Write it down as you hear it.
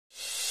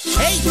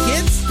Hey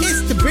kids,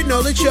 it's the Britt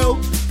Show,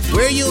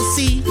 where you'll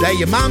see that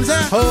your mom's a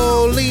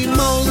holy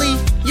moly.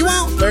 You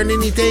won't learn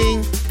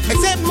anything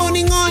except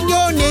moaning on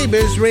your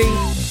neighbor's ring.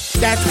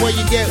 That's what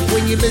you get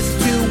when you listen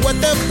to What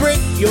the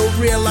Britt. You'll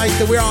realize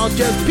that we're all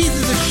just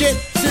pieces of shit,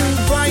 soon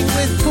blind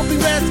with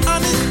pooping rats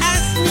on his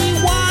ask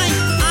me why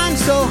I'm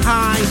so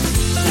high.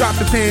 Drop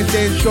the pants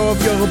and show off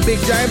your big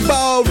giant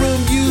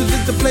ballroom. Use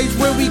it the place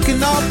where we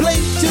can all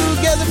play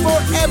together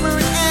forever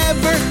and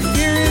ever.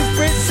 Here is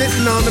Britt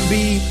sitting on the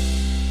bee.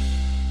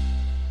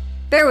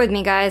 Bear with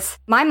me, guys.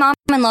 My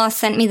mom-in-law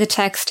sent me the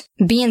text,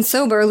 "Being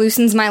sober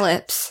loosens my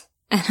lips."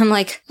 And I'm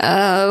like,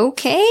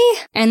 okay.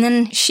 And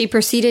then she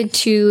proceeded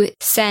to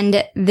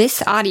send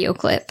this audio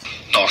clip.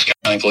 Knox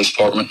County Police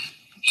Department.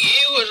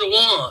 You was the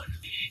one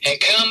that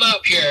come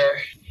up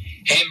here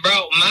and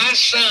brought my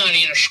son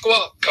in a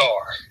squat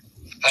car.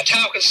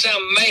 Talking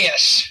some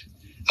mess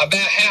about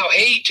how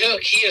he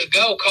took his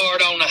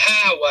go-kart on the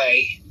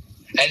highway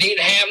and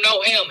didn't have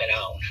no helmet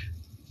on.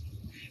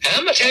 And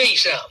I'm going to tell you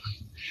something.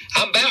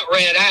 I'm about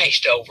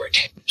red-iced over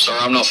it. Sir,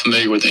 I'm not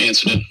familiar with the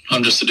incident.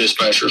 I'm just a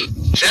dispatcher.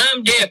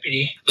 Some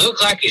deputy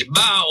looked like his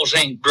balls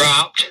ain't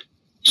dropped.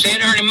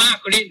 Said Ernie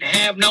Michael didn't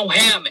have no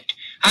helmet.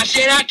 I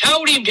said, I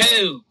told him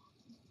to.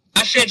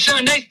 I said,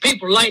 son, these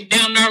people laid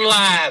down their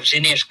lives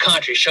in this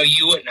country so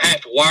you wouldn't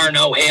have to wear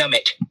no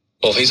helmet.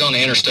 Well, if he's on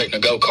the interstate in a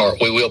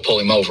go-kart, we will pull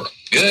him over.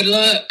 Good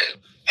luck.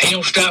 He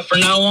don't stop for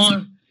no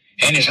one,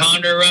 and his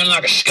Honda run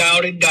like a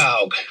scalded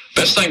dog.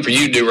 Best thing for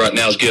you to do right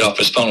now is get off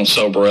this phone and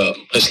sober up.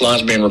 This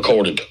line's being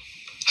recorded.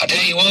 I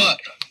tell you what,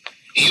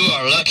 you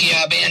are lucky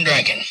I've been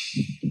drinking.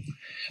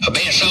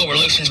 Being sober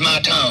loosens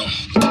my tongue.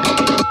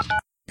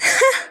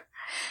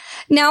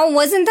 Now,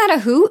 wasn't that a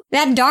hoot?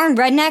 That darn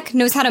redneck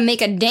knows how to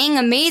make a dang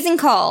amazing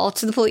call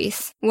to the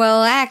police.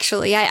 Well,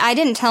 actually, I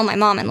didn't tell my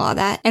mom-in-law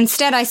that.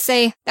 Instead, I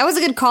say, that was a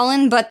good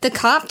call-in, but the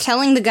cop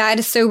telling the guy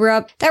to sober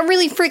up, that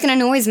really freaking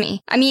annoys me.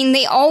 I mean,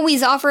 they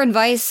always offer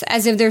advice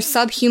as if they're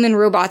subhuman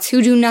robots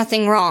who do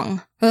nothing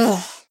wrong.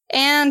 Ugh.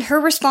 And her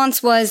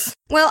response was,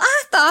 well,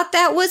 I thought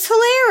that was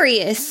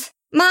hilarious.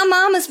 My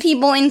mama's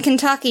people in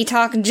Kentucky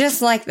talk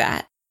just like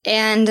that.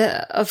 And,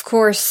 of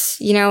course,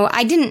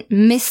 I didn't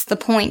miss the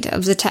point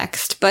of the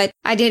text, but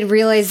I did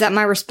realize that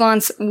my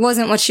response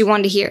wasn't what she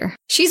wanted to hear.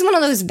 She's one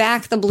of those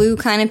back the blue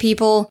kind of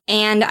people,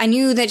 and I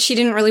knew that she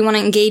didn't really want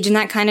to engage in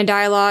that kind of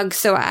dialogue,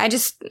 so I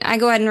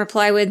go ahead and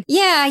reply with,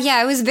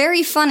 yeah, it was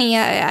very funny.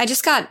 I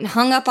just got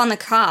hung up on the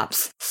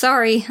cops.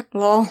 Sorry,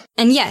 lol.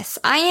 And yes,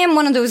 I am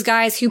one of those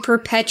guys who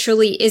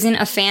perpetually isn't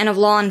a fan of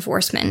law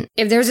enforcement.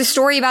 If there's a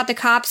story about the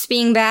cops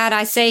being bad,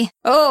 I say,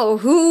 oh,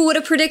 who would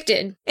have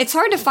predicted? It's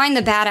hard to find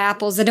the bad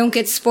apples that don't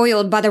get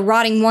spoiled by the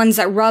rotting ones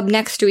that rub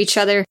next to each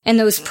other and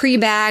those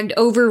pre-bagged,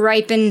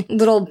 over-ripened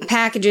little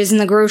packages in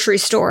the grocery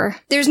store.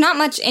 There's not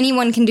much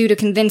anyone can do to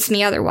convince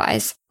me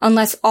otherwise,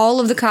 unless all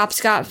of the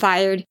cops got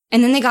fired,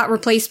 and then they got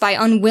replaced by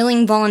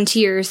unwilling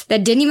volunteers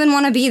that didn't even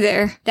want to be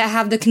there, that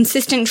have the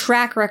consistent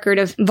track record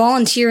of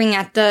volunteering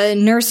at the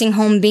nursing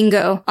home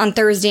bingo on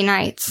Thursday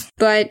nights.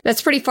 But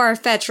that's pretty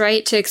far-fetched,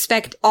 right? To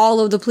expect all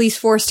of the police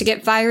force to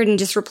get fired and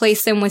just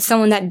replace them with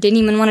someone that didn't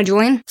even want to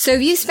join. So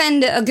if you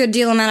spend a good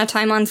deal amount of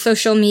time on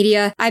social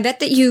media, I bet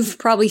that you've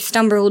probably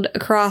stumbled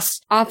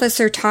across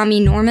Officer Tommy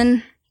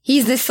Norman.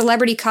 He's this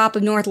celebrity cop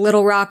of North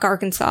Little Rock,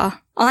 Arkansas.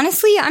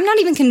 Honestly, I'm not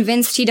even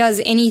convinced he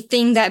does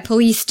anything that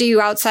police do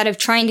outside of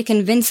trying to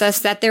convince us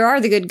that there are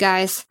the good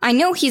guys. I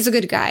know he's a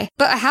good guy,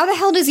 but how the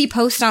hell does he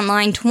post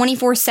online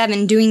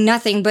 24/7 doing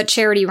nothing but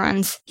charity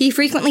runs? He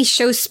frequently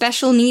shows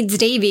Special Needs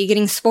Davy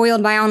getting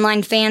spoiled by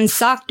online fans'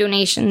 sock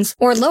donations,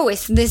 or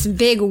Lois, this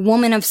big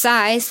woman of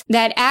size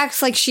that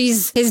acts like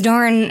she's his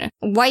darn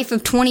wife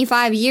of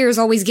 25 years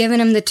always giving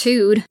him the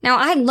tood. Now,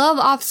 I love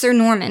Officer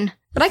Norman,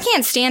 but I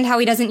can't stand how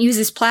he doesn't use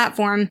his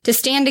platform to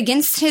stand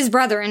against his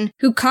brethren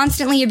who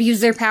constantly abuse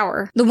their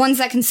power, the ones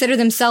that consider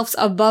themselves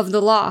above the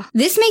law.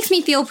 This makes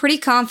me feel pretty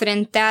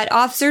confident that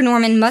Officer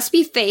Norman must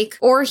be fake,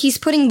 or he's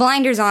putting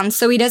blinders on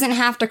so he doesn't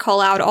have to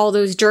call out all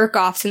those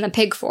jerk-offs in the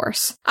pig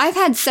force. I've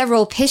had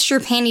several piss your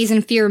panties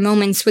in fear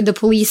moments with the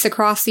police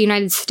across the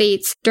United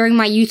States during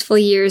my youthful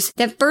years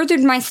that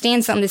furthered my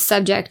stance on this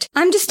subject.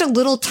 I'm just a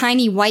little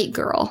tiny white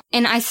girl,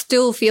 and I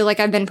still feel like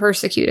I've been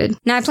persecuted.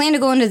 Now, I plan to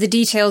go into the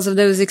details of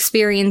those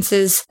experiences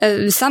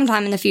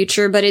sometime in the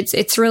future, but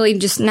it's really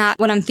just not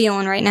what I'm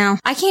feeling right now.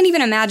 I can't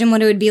even imagine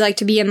what it would be like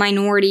to be a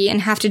minority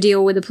and have to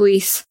deal with the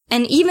police.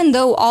 And even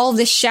though all of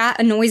this shat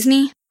annoys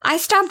me, I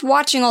stopped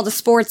watching all the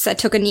sports that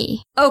took a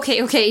knee.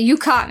 Okay, you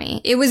caught me.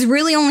 It was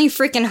really only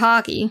freaking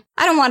hockey.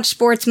 I don't watch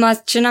sports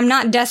much, and I'm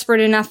not desperate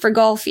enough for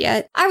golf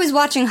yet. I was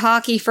watching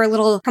hockey for a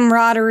little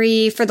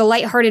camaraderie, for the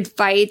lighthearted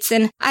fights,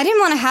 and I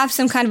didn't want to have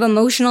some kind of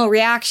emotional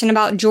reaction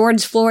about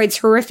George Floyd's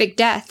horrific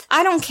death.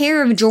 I don't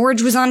care if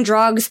George was on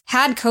drugs,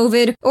 had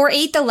COVID, or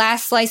ate the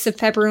last slice of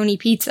pepperoni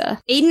pizza.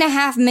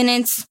 8.5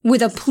 minutes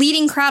with a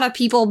pleading crowd of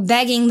people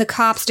begging the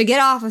cops to get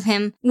off of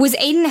him was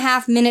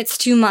 8.5 minutes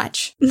too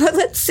much. But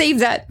let's save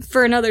that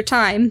for another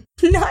time.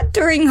 Not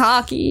during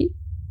hockey.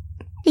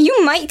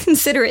 You might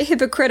consider it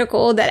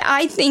hypocritical that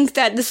I think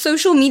that the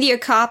social media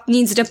cop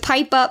needs to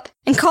pipe up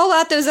and call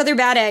out those other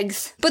bad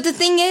eggs. But the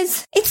thing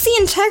is, it's the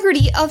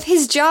integrity of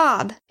his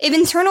job. If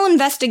internal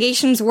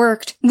investigations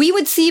worked, we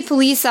would see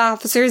police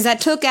officers that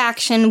took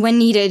action when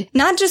needed,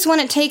 not just when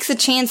it takes a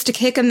chance to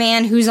kick a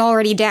man who's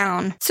already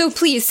down. So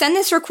please send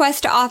this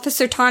request to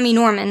Officer Tommy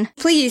Norman.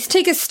 Please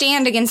take a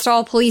stand against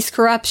all police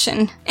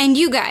corruption. And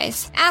you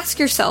guys, ask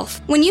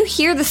yourself, when you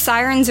hear the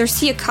sirens or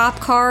see a cop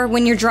car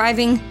when you're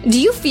driving, do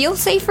you feel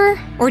safer?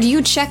 Or do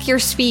you check your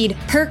speed,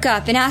 perk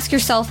up, and ask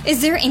yourself,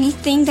 is there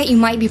anything that you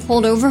might be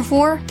pulled over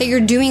for, that you're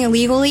doing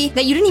illegally,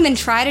 that you didn't even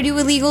try to do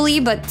illegally,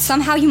 but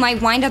somehow you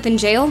might wind up in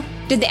jail?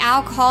 Did the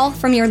alcohol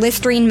from your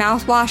Listerine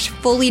mouthwash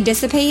fully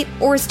dissipate?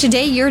 Or is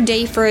today your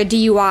day for a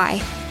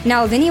DUI?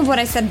 Now, if any of what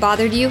I said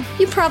bothered you,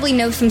 you probably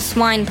know some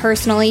swine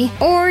personally,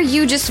 or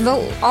you just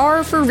vote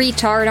R for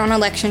retard on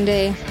election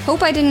day.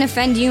 Hope I didn't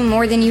offend you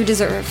more than you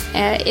deserve.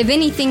 If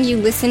anything, you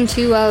listen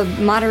to a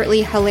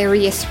moderately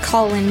hilarious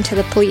call-in to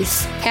the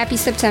police. Happy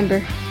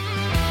September.